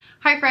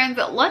Hi friends,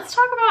 let's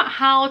talk about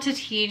how to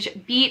teach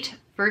beat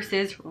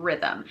versus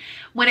rhythm.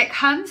 When it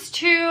comes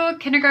to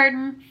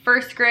kindergarten,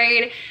 first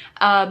grade,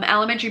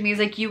 elementary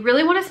music, you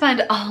really want to spend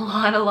a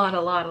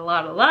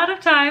lot of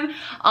time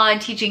on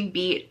teaching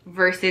beat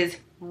versus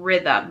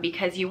rhythm,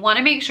 because you want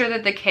to make sure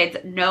that the kids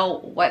know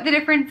what the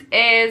difference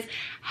is,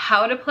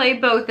 how to play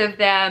both of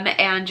them,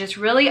 and just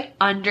really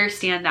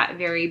understand that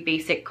very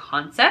basic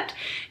concept.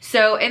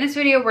 So in this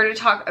video, we're going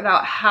to talk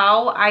about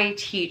how I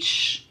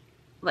teach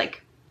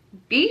like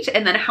beat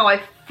and then how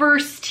I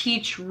first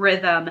teach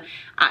rhythm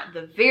at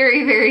the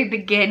very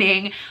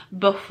beginning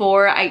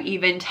before I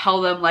even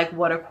tell them like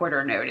what a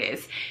quarter note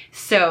is.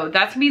 So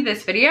that's me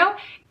this video.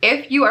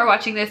 If you are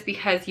watching this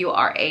because you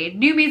are a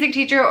new music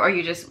teacher or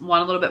you just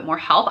want a little bit more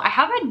help, I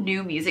have a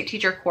new music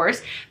teacher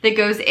course that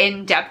goes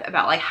in depth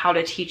about like how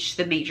to teach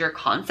the major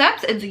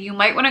concepts. And so you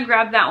might want to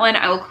grab that one.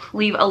 I will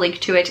leave a link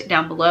to it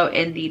down below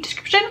in the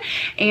description.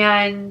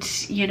 And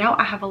you know,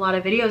 I have a lot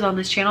of videos on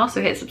this channel,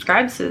 so hit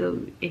subscribe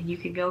and you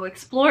can go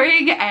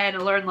exploring and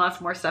learn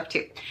lots more stuff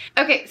too.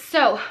 Okay,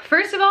 so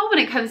first of all, when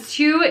it comes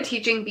to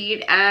teaching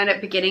beat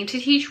and beginning to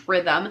teach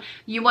rhythm,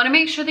 you want to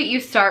make sure that you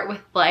start with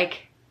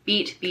like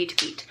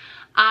beat.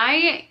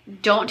 I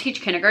don't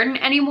teach kindergarten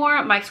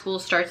anymore. My school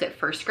starts at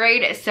first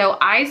grade. So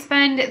I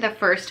spend the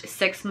first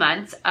 6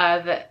 months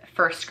of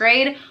first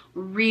grade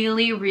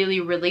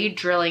really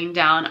drilling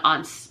down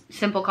on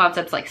simple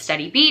concepts like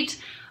steady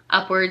beat,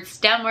 upwards,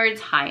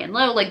 downwards, high and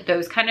low, like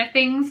those kind of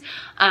things,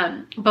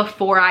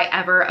 before I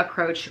ever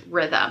approach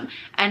rhythm.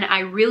 And I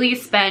really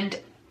spend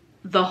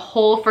the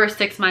whole first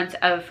 6 months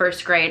of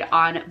first grade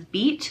on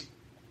beat.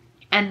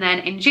 And then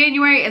in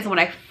January is when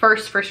I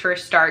first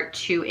start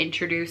to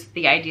introduce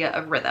the idea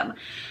of rhythm.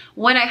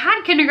 When I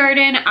had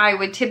kindergarten, I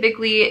would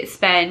typically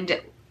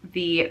spend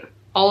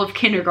all of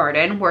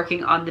kindergarten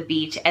working on the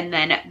beat, and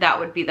then that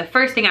would be the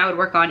first thing I would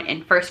work on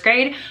in first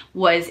grade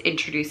was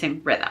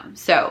introducing rhythm.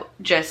 So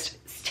just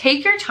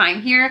take your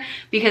time here,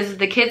 because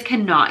the kids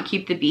cannot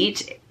keep the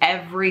beat,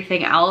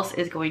 everything else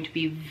is going to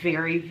be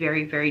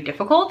very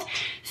difficult.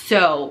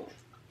 So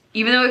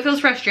even though it feels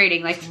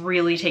frustrating, like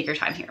really take your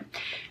time here.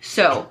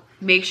 So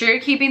make sure you're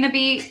keeping the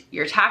beat,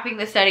 you're tapping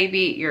the steady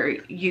beat,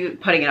 you're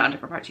putting it on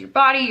different parts of your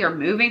body, you're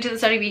moving to the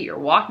steady beat, you're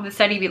walking the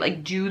steady beat,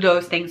 like do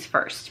those things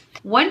first.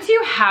 Once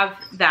you have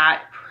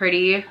that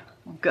pretty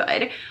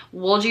good,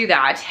 we'll do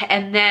that,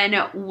 and then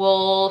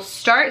we'll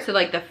start. So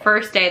like the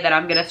first day that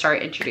I'm gonna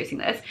start introducing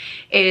this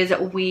is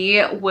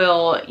we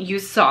will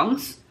use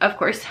songs, of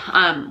course.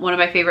 One of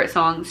my favorite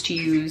songs to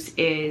use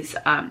is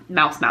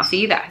Mouse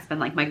Mousey. That has been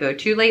like my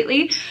go-to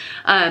lately.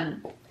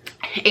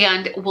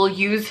 And we'll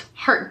use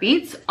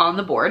heartbeats on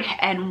the board,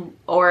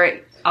 or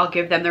I'll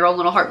give them their own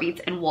little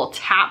heartbeats, and we'll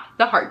tap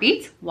the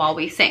heartbeats while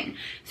we sing.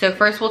 So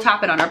first we'll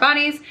tap it on our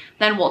bodies,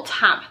 then we'll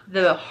tap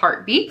the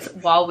heartbeats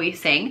while we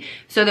sing,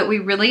 so that we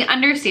really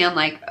understand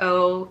like,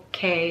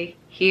 okay,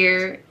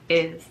 here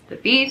is the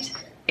beat,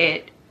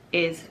 it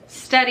is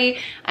steady.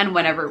 And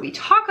whenever we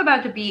talk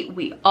about the beat,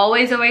 we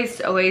always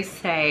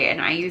say,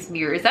 and I use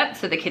mirrors up,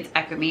 so the kids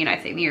echo me and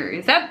I say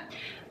mirrors up,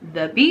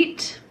 the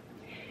beat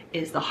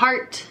is the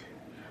heart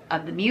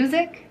of the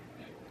music,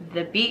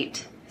 the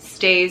beat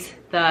stays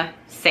the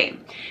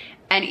same.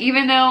 And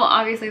even though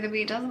obviously the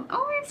beat doesn't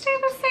always stay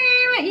the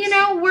same, you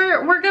know,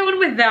 we're going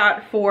with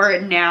that for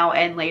now,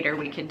 and later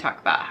we can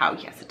talk about how,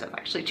 yes, it does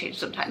actually change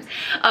sometimes.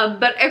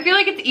 But I feel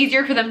like it's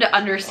easier for them to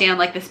understand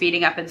like the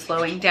speeding up and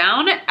slowing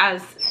down,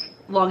 as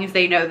long as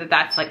they know that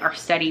that's like our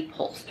steady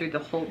pulse through the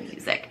whole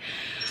music.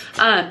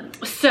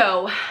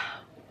 So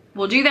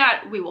we'll do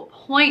that. We will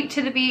point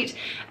to the beat,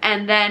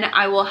 and then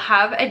I will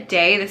have a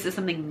day. This is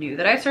something new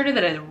that I started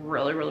that has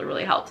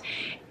really helped.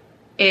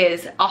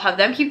 Is I'll have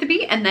them keep the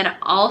beat, and then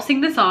I'll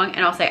sing the song,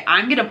 and I'll say,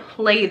 I'm gonna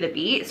play the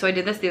beat. So I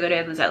did this the other day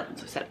on the xylophone.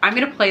 So I said, I'm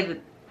gonna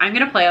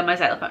play on my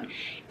xylophone.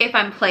 If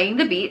I'm playing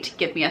the beat,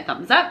 give me a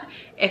thumbs up.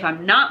 If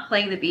I'm not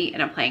playing the beat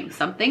and I'm playing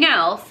something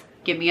else,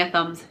 give me a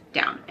thumbs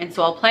down. And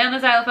so I'll play on the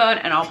xylophone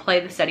and I'll play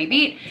the steady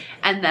beat,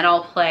 and then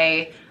I'll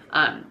play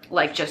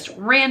like just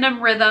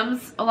random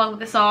rhythms along with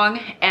the song.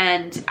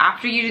 And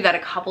after you do that a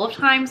couple of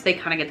times, they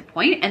kind of get the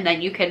point, and then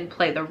you can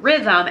play the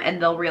rhythm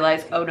and they'll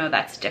realize, oh no,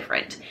 that's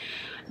different.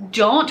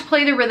 Don't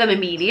play the rhythm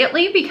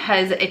immediately,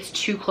 because it's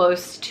too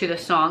close to the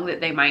song that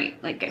they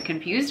might like get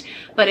confused.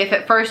 But if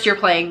at first you're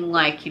playing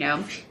like, you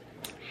know,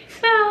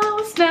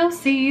 Mouse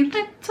Mousey,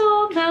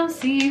 little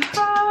mousey,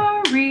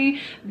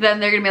 hurry, then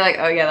they're gonna be like,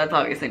 oh yeah, that's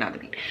obviously not the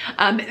beat.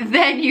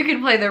 Then you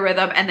can play the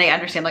rhythm and they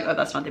understand like, oh,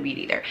 that's not the beat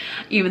either,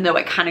 even though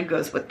it kind of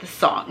goes with the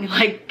song,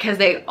 like, because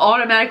they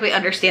automatically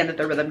understand that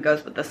the rhythm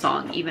goes with the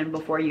song even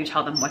before you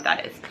tell them what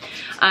that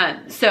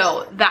is.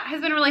 So that has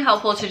been really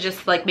helpful, to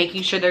just like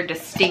making sure they're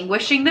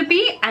distinguishing the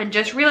beat and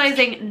just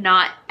realizing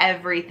not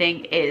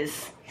everything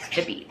is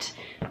the beat.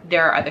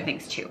 There are other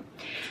things too.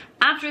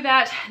 After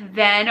that,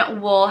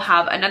 then we'll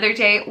have another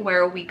day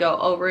where we go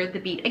over the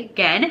beat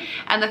again.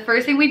 And the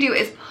first thing we do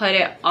is put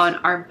it on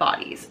our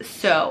bodies.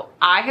 So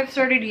I have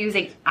started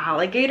using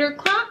alligator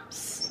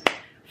claps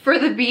for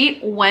the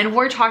beat when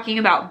we're talking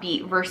about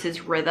beat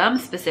versus rhythm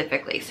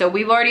specifically. So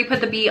we've already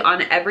put the beat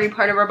on every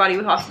part of our body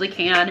we possibly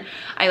can.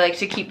 I like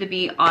to keep the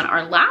beat on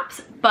our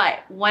laps, but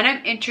when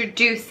I'm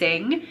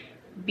introducing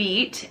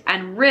beat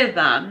and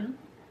rhythm,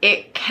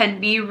 it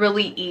can be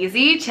really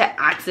easy to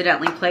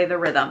accidentally play the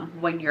rhythm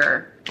when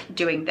you're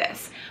doing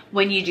this.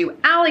 When you do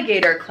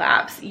alligator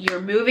claps, you're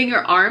moving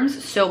your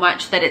arms so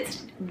much that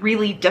it's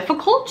really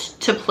difficult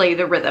to play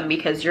the rhythm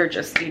because you're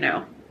just, you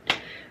know,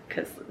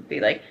 because it'd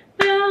be like,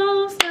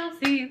 mouse,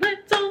 mousy,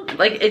 little,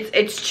 like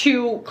it's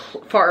too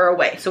far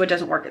away, so it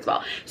doesn't work as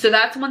well. So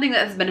that's one thing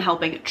that has been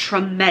helping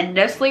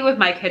tremendously with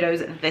my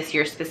kiddos this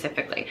year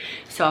specifically.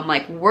 So I'm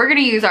like, we're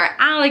gonna use our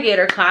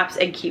alligator claps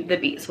and keep the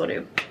beats. We'll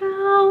do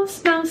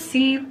mouse,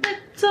 mousy,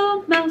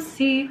 little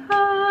mousy,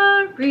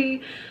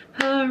 hurry,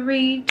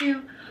 hurry,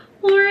 do,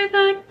 or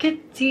the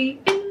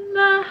kitty in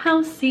the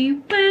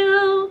housey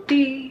will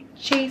be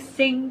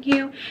chasing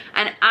you.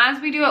 And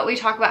as we do it, we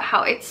talk about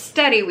how it's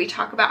steady, we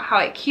talk about how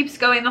it keeps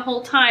going the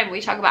whole time,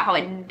 we talk about how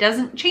it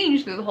doesn't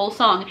change through the whole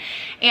song.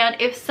 And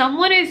if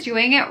someone is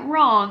doing it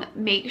wrong,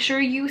 make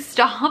sure you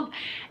stop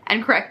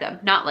and correct them.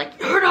 Not like,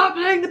 you're not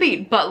playing the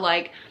beat, but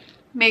like,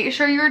 make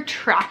sure you're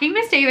tracking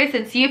Miss Davis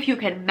and see if you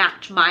can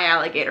match my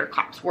alligator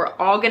claps. We're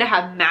all gonna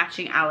have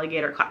matching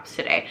alligator claps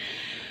today,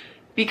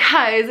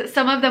 because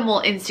some of them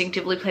will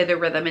instinctively play the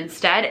rhythm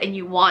instead, and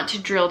you want to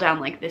drill down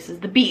like, this is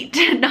the beat,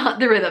 not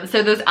the rhythm.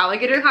 So those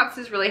alligator claps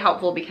is really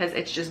helpful because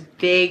it's just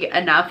big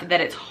enough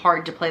that it's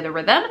hard to play the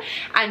rhythm,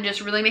 and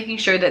just really making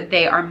sure that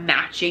they are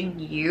matching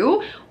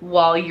you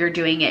while you're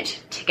doing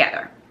it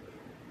together.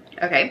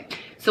 Okay,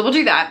 so we'll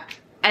do that.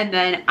 And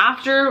then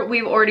after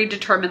we've already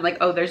determined like,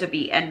 oh, there's a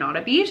beat and not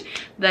a beat,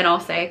 then I'll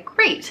say,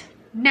 great.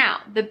 Now,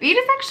 the beat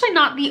is actually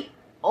not the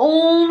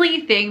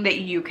only thing that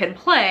you can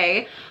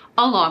play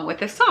along with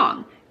the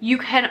song. You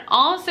can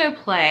also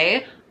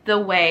play the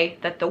way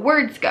that the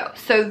words go.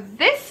 So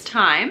this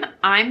time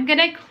I'm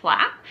gonna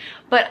clap,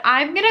 but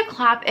I'm gonna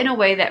clap in a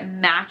way that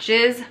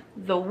matches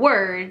the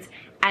words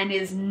and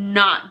is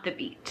not the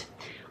beat.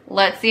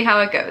 Let's see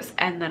how it goes.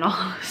 And then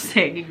I'll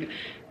sing,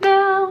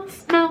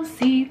 mouse,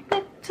 mousy,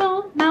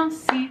 little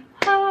mousy,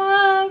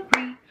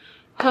 hurry,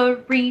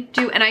 hurry,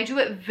 do. And I do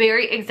it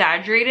very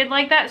exaggerated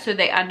like that so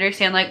they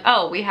understand like,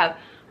 oh, we have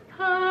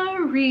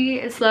hurry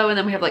is slow, and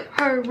then we have like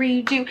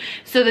hurry, do,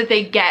 so that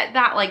they get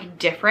that like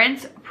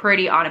difference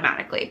pretty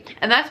automatically.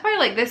 And that's why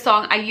like this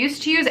song, I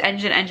used to use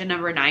Engine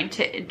Number 9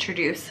 to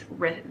introduce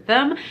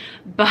rhythm,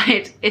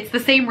 but it's the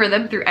same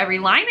rhythm through every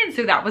line, and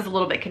so that was a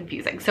little bit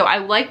confusing. So I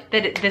like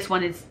that this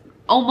one is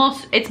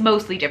almost, it's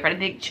mostly different. I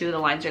think 2 of the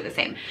lines are the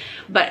same,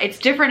 but it's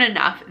different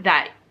enough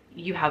that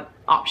you have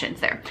options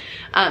there.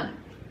 And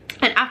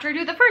after I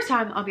do it the first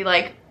time, I'll be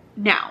like,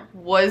 now,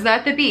 was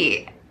that the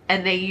beat?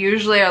 And they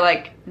usually are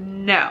like,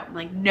 no. I'm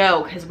like,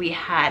 no, because we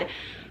had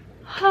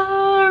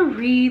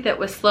hurry that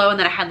was slow, and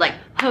then I had like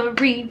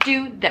hurry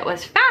do that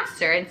was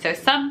faster. And so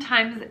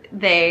sometimes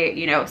they,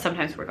 you know,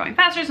 sometimes we're going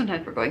faster,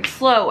 sometimes we're going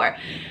slower.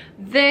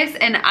 This,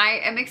 and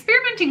I am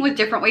experimenting with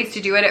different ways to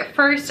do it. At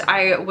first,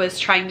 I was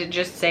trying to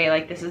just say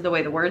like, this is the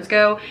way the words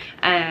go.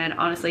 And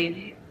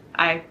honestly,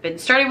 I've been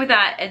starting with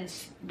that and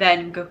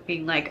then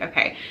being like,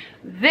 okay,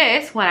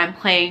 this, when I'm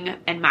playing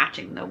and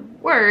matching the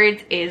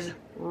words, is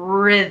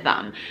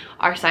rhythm.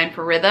 Our sign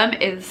for rhythm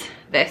is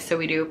this. So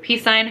we do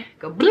peace sign,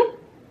 go bloop,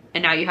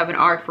 and now you have an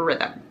R for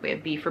rhythm. We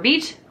have B for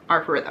beat,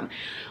 R for rhythm.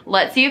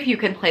 Let's see if you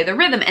can play the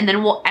rhythm, and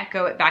then we'll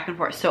echo it back and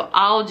forth. So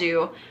I'll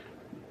do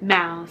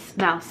mouse,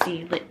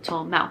 mousy,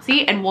 little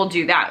mousy, and we'll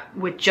do that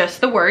with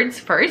just the words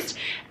first,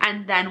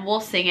 and then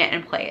we'll sing it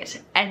and play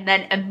it. And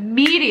then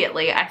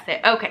immediately I say,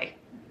 okay,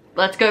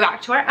 let's go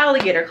back to our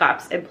alligator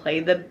claps and play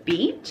the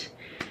beat.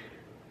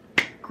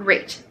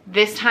 Great.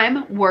 This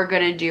time we're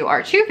gonna do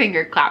our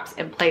 2-finger claps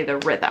and play the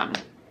rhythm.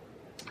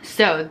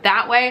 So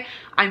that way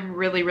I'm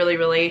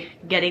really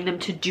getting them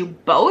to do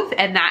both,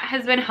 and that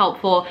has been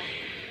helpful.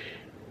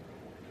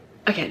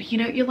 Again, you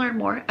know, you learn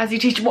more as you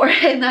teach more,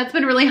 and that's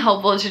been really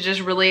helpful to just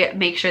really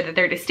make sure that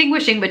they're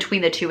distinguishing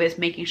between the two, is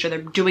making sure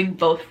they're doing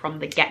both from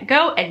the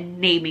get-go and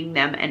naming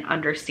them and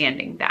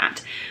understanding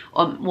that.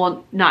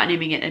 Well, not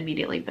naming it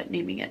immediately, but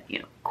naming it, you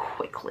know,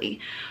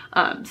 quickly,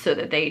 so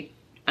that they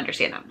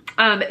understand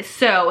them.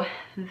 So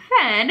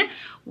then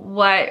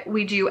what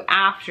we do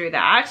after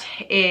that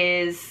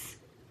is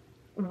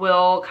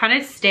we'll kind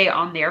of stay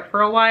on there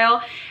for a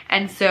while.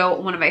 And so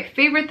one of my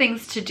favorite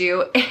things to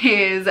do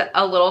is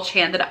a little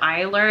chant that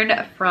I learned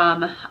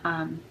from,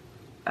 oh,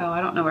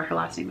 I don't know what her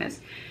last name is.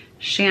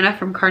 Shanna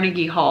from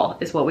Carnegie Hall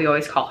is what we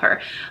always call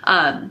her.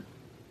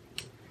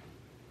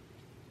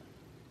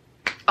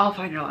 I'll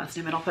find her last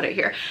name and I'll put it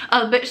here.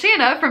 But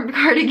Shanna from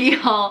Carnegie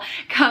Hall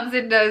comes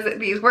and does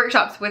these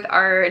workshops with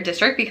our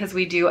district because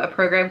we do a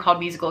program called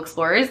Musical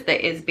Explorers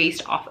that is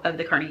based off of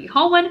the Carnegie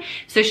Hall one.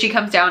 So she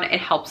comes down and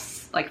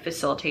helps like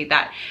facilitate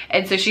that.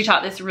 And so she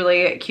taught this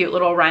really cute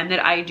little rhyme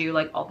that I do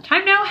like all the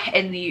time now.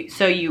 And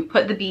so you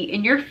put the beat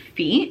in your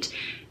feet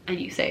and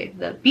you say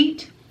the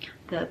beat,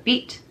 the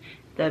beat.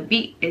 The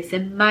beat is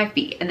in my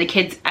feet, and the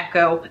kids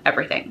echo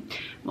everything.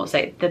 We'll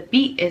say, the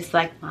beat is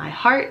like my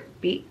heart,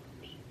 beat,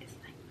 beat is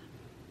like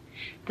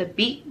that. The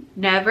beat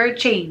never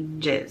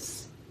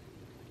changes.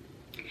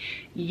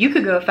 You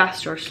could go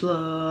fast or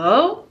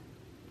slow,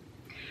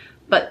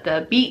 but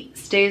the beat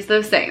stays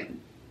the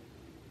same.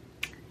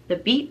 The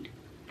beat,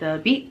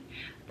 the beat,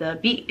 the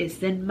beat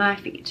is in my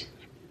feet.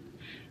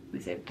 We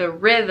say the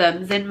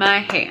rhythm's in my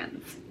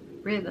hands.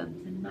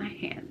 Rhythm's in my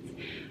hands.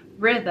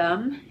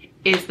 Rhythm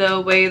is the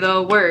way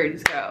the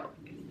words go.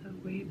 Is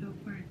the way the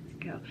words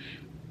go.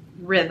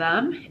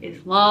 Rhythm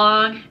is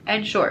long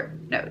and short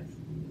notes.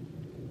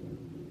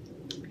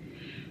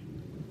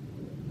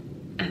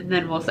 And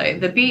then we'll say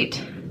the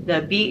beat,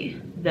 the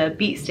beat, the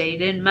beat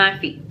stayed in my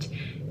feet.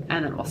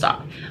 And then we'll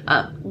stop.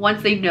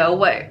 Once they know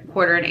what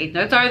quarter and eighth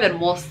notes are, then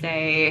we'll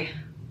say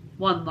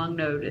one long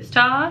note is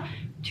ta,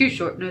 two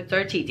short notes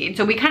are TT. And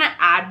so we kind of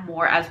add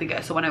more as we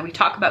go. So when we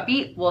talk about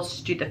beat, we'll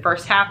just do the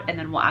first half and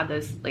then we'll add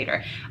those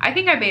later. I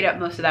think I made up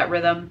most of that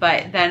rhythm,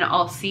 but then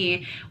I'll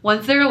see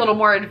once they're a little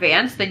more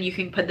advanced, then you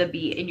can put the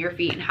beat in your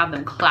feet and have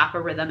them clap a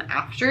rhythm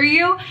after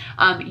you.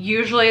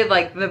 Usually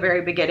like the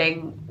very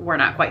beginning, we're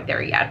not quite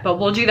there yet, but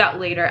we'll do that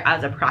later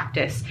as a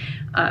practice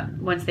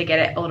once they get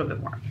it a little bit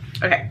more.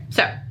 Okay,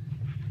 so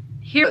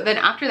here, then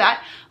after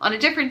that, on a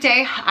different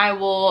day, I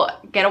will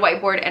get a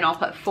whiteboard and I'll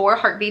put 4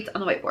 heartbeats on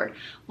the whiteboard.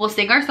 We'll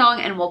sing our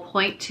song and we'll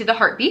point to the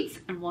heartbeats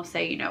and we'll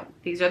say, you know,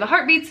 these are the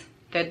heartbeats,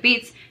 they're the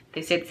beats,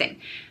 they stay the same.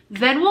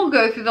 Then we'll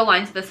go through the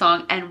lines of the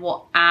song and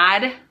we'll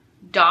add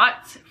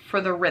dots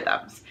for the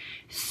rhythms.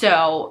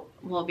 So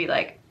we'll be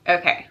like,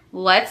 okay,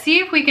 let's see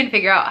if we can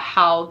figure out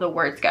how the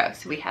words go.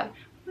 So we have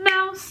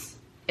mouse.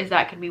 Is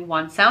that gonna be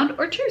 1 sound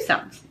or 2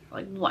 sounds?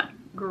 Like 1,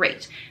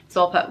 great.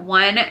 So I'll put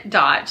 1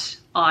 dot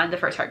on the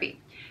first heartbeat.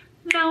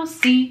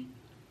 Mousey,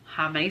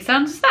 how many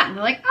sounds is that? And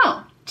they're like,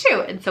 oh,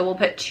 2. And so we'll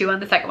put 2 on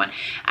the second one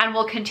and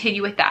we'll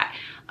continue with that.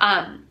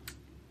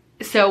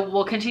 So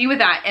we'll continue with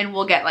that and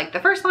we'll get like the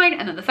first line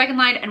and then the second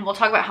line and we'll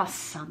talk about how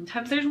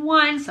sometimes there's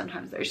 1,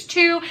 sometimes there's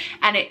 2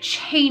 and it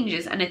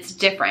changes and it's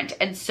different.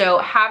 And so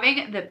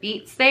having the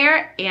beats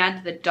there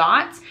and the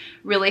dots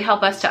really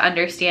help us to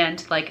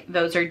understand like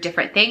those are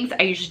different things.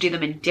 I usually do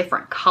them in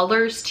different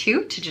colors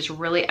too to just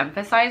really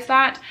emphasize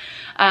that.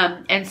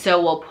 And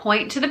so we'll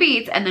point to the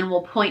beats and then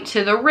we'll point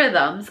to the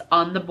rhythms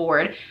on the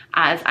board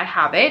as I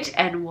have it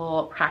and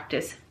we'll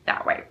practice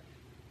that way.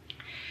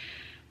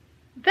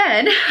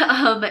 Then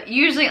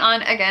usually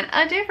on, again,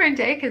 a different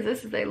day, because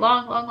this is a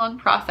long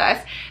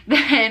process,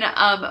 then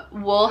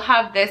we'll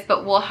have this,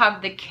 but we'll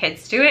have the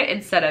kids do it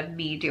instead of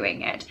me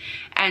doing it.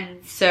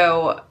 And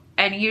so,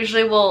 and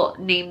usually we'll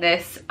name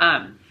this,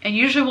 and in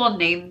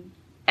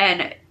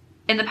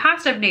the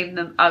past I've named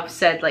them, I've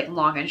said like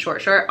long and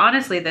short.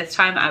 Honestly, this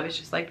time I was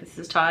just like, this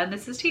is ta and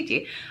this is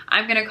TT.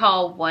 I'm gonna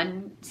call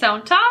 1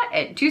 sound ta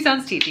and 2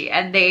 sounds TT,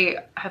 and they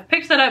have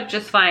picked that up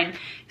just fine.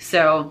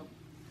 So,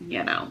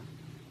 you know.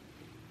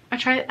 I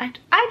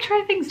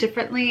try things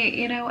differently,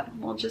 you know, and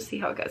we'll just see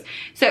how it goes.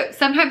 So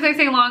sometimes I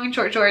say long and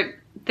short.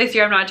 This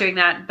year I'm not doing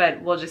that,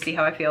 but we'll just see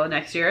how I feel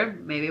next year.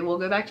 Maybe we'll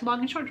go back to long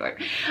and short. But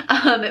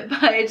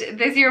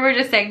this year we're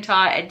just saying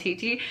ta and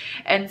TT.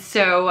 And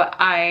so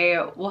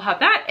I will have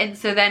that. And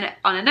so then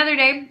on another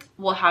day,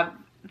 we'll have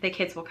the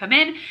kids will come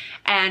in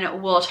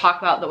and we'll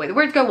talk about the way the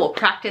words go. We'll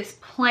practice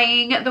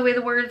playing the way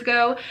the words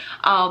go.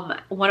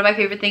 One of my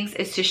favorite things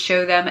is to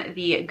show them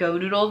the Go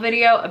Noodle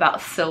video about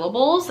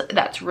syllables.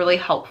 That's really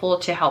helpful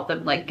to help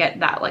them like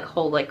get that like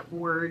whole like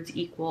words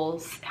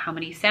equals how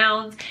many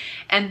sounds.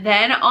 And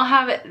then I'll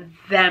have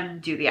them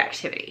do the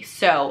activity.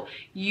 So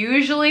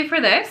usually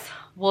for this,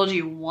 we'll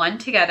do 1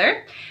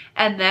 together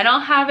and then I'll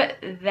have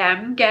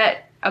them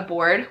get a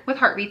board with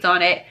heartbeats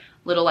on it,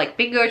 little like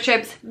bingo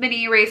chips,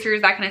 mini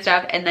erasers, that kind of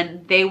stuff, and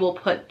then they will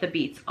put the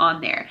beats on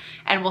there.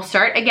 And we'll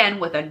start again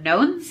with a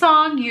known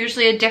song,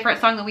 usually a different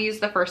song than we used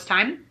the first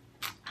time,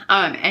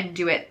 and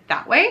do it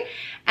that way.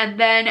 And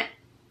then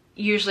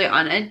usually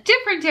on a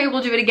different day,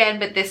 we'll do it again,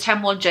 but this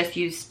time we'll just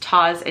use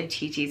tas and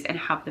TTs and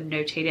have them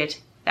notated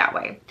that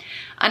way.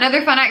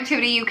 Another fun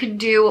activity you can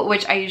do,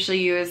 which I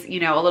usually use, you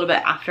know, a little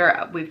bit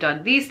after we've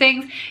done these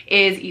things,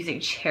 is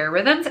using chair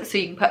rhythms. So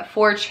you can put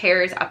 4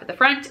 chairs up at the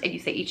front and you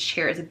say each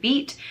chair is a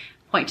beat.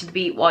 Point to the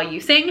beat while you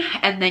sing,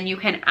 and then you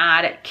can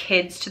add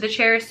kids to the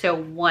chair. So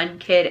 1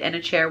 kid in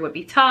a chair would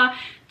be ta,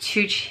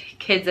 2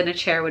 kids in a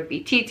chair would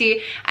be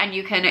TT, and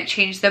you can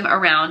change them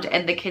around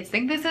and the kids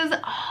think this is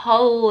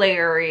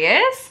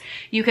hilarious.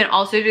 You can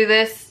also do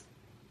this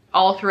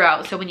all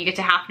throughout. So when you get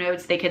to half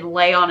notes, they can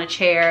lay on a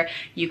chair.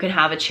 You can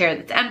have a chair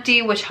that's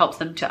empty, which helps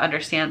them to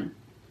understand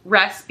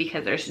rest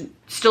because there's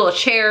still a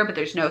chair, but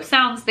there's no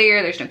sounds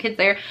there. There's no kids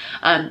there.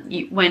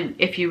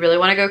 If you really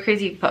want to go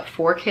crazy, you can put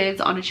 4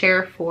 kids on a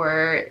chair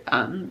for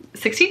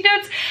 16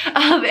 notes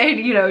and,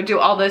 you know, do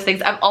all those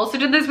things. I've also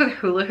done this with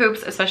hula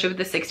hoops, especially with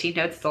the 16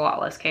 notes. It's a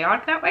lot less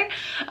chaotic that way,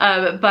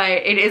 but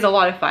it is a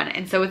lot of fun.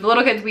 And so with the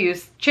little kids, we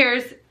use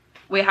chairs.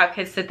 We have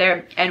kids sit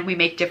there and we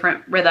make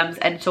different rhythms.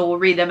 And so we'll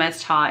read them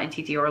as ta and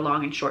TT or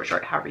long and short,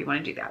 however you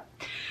want to do that.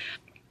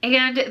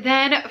 And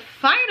then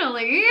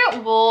finally,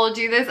 we'll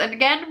do this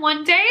again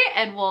one day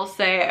and we'll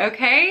say,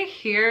 okay,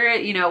 here,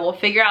 you know, we'll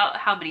figure out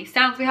how many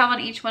sounds we have on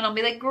each one. I'll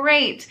be like,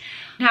 great.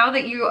 Now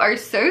that you are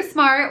so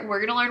smart, we're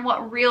gonna learn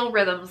what real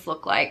rhythms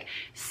look like.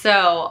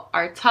 So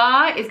our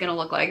ta is gonna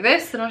look like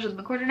this, and I'll show them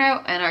a quarter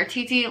note, and our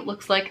titi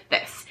looks like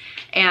this.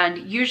 And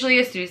usually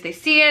as soon as they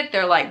see it,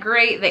 they're like,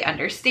 great, they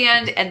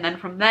understand. And then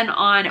from then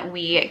on,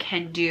 we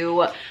can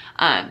do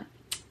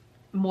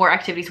more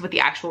activities with the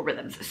actual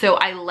rhythms. So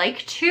I like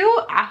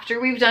to, after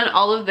we've done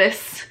all of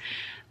this,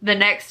 the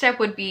next step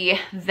would be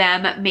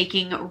them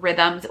making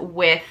rhythms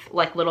with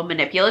like little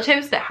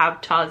manipulatives that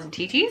have tas and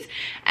titis.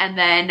 And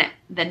then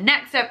the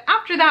next step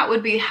after that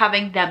would be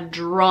having them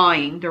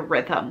drawing the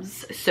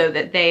rhythms so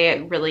that they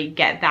really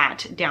get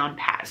that down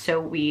pat.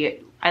 So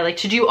I like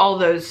to do all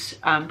those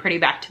pretty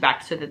back to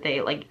back so that they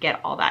like get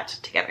all that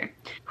together.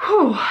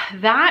 Whew,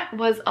 that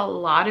was a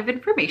lot of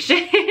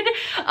information.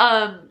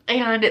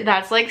 And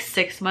that's like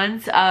 6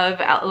 months of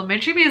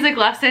elementary music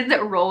lessons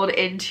rolled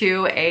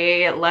into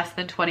a less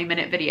than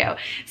 20-minute video.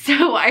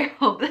 So I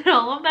hope that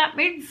all of that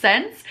made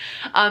sense.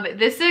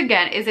 This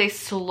again is a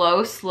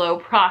slow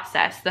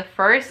process. The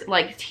first,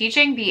 like,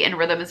 teaching beat and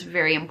rhythm is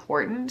very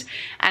important.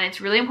 And it's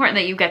really important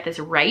that you get this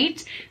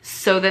right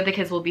so that the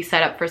kids will be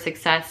set up for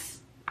success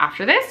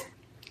after this.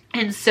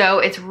 And so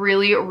it's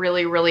really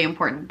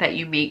important that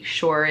you make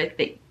sure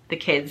that the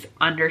kids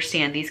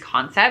understand these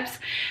concepts.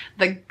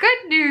 The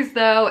good news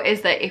though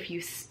is that if you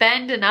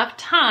spend enough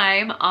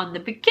time on the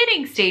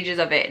beginning stages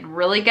of it and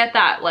really get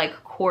that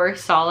like core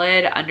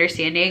solid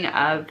understanding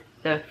of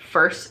the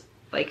first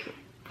like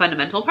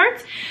fundamental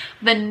parts,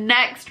 the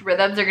next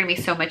rhythms are gonna be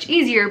so much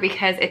easier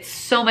because it's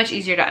so much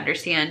easier to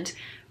understand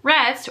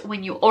rest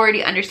when you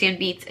already understand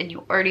beats and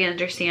you already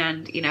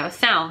understand, you know,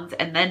 sounds.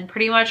 And then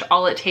pretty much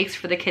all it takes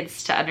for the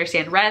kids to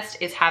understand rest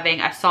is having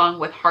a song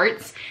with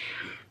hearts,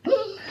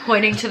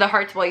 pointing to the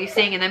hearts while you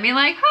sing, and then being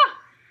like, huh,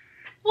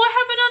 what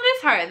happened on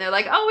this heart? And they're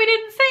like, oh, we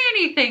didn't say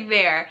anything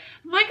there.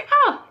 I'm like,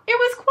 oh, it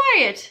was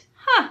quiet.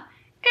 Huh,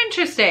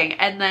 interesting.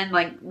 And then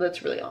like,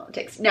 that's really all it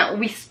takes. Now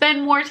we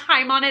spend more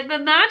time on it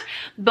than that,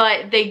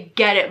 but they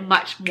get it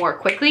much more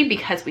quickly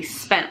because we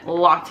spent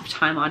lots of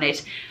time on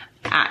it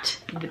at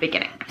the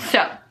beginning.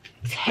 So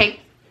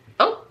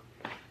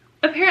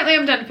apparently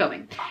I'm done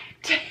filming.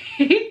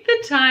 Take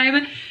the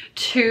time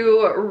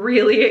to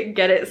really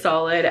get it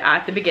solid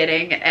at the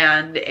beginning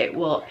and it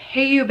will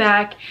pay you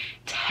back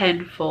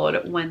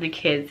tenfold when the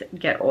kids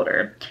get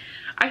older.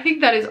 I think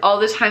that is all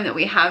the time that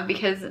we have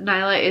because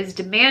Nyla is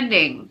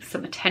demanding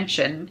some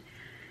attention.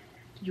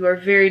 You are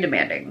very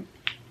demanding,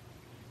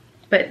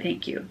 but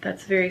thank you.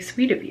 That's very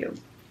sweet of you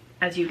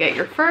as you get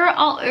your fur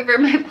all over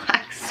my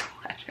black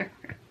sweater.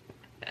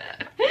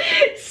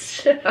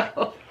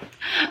 So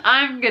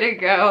I'm gonna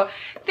go.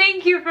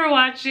 Thank you for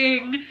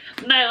watching,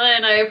 Nyla,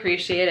 and I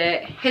appreciate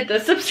it. Hit the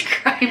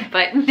subscribe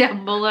button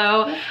down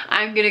below.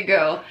 I'm gonna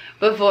go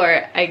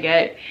before I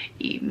get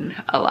eaten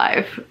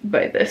alive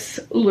by this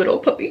little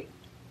puppy.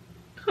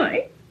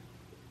 Hi.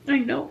 I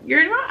know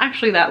you're not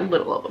actually that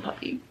little of a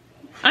puppy.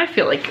 I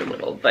feel like you're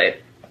little, but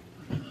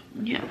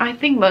yeah, I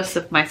think most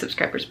of my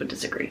subscribers would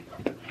disagree.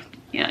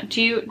 Yeah,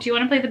 do you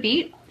want to play the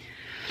beat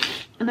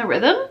and the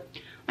rhythm?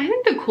 I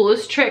think the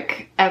coolest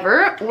trick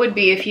ever would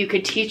be if you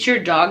could teach your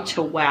dog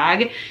to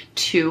wag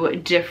to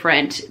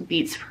different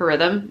beats per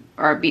rhythm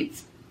or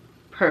beats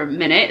per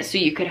minute, so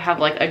you could have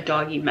like a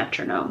doggy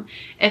metronome.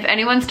 If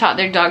anyone's taught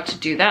their dog to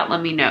do that,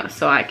 let me know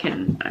so I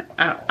can,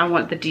 I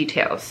want the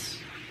details.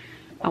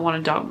 I want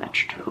a dog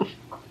metronome.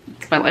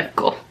 It's my life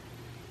goal.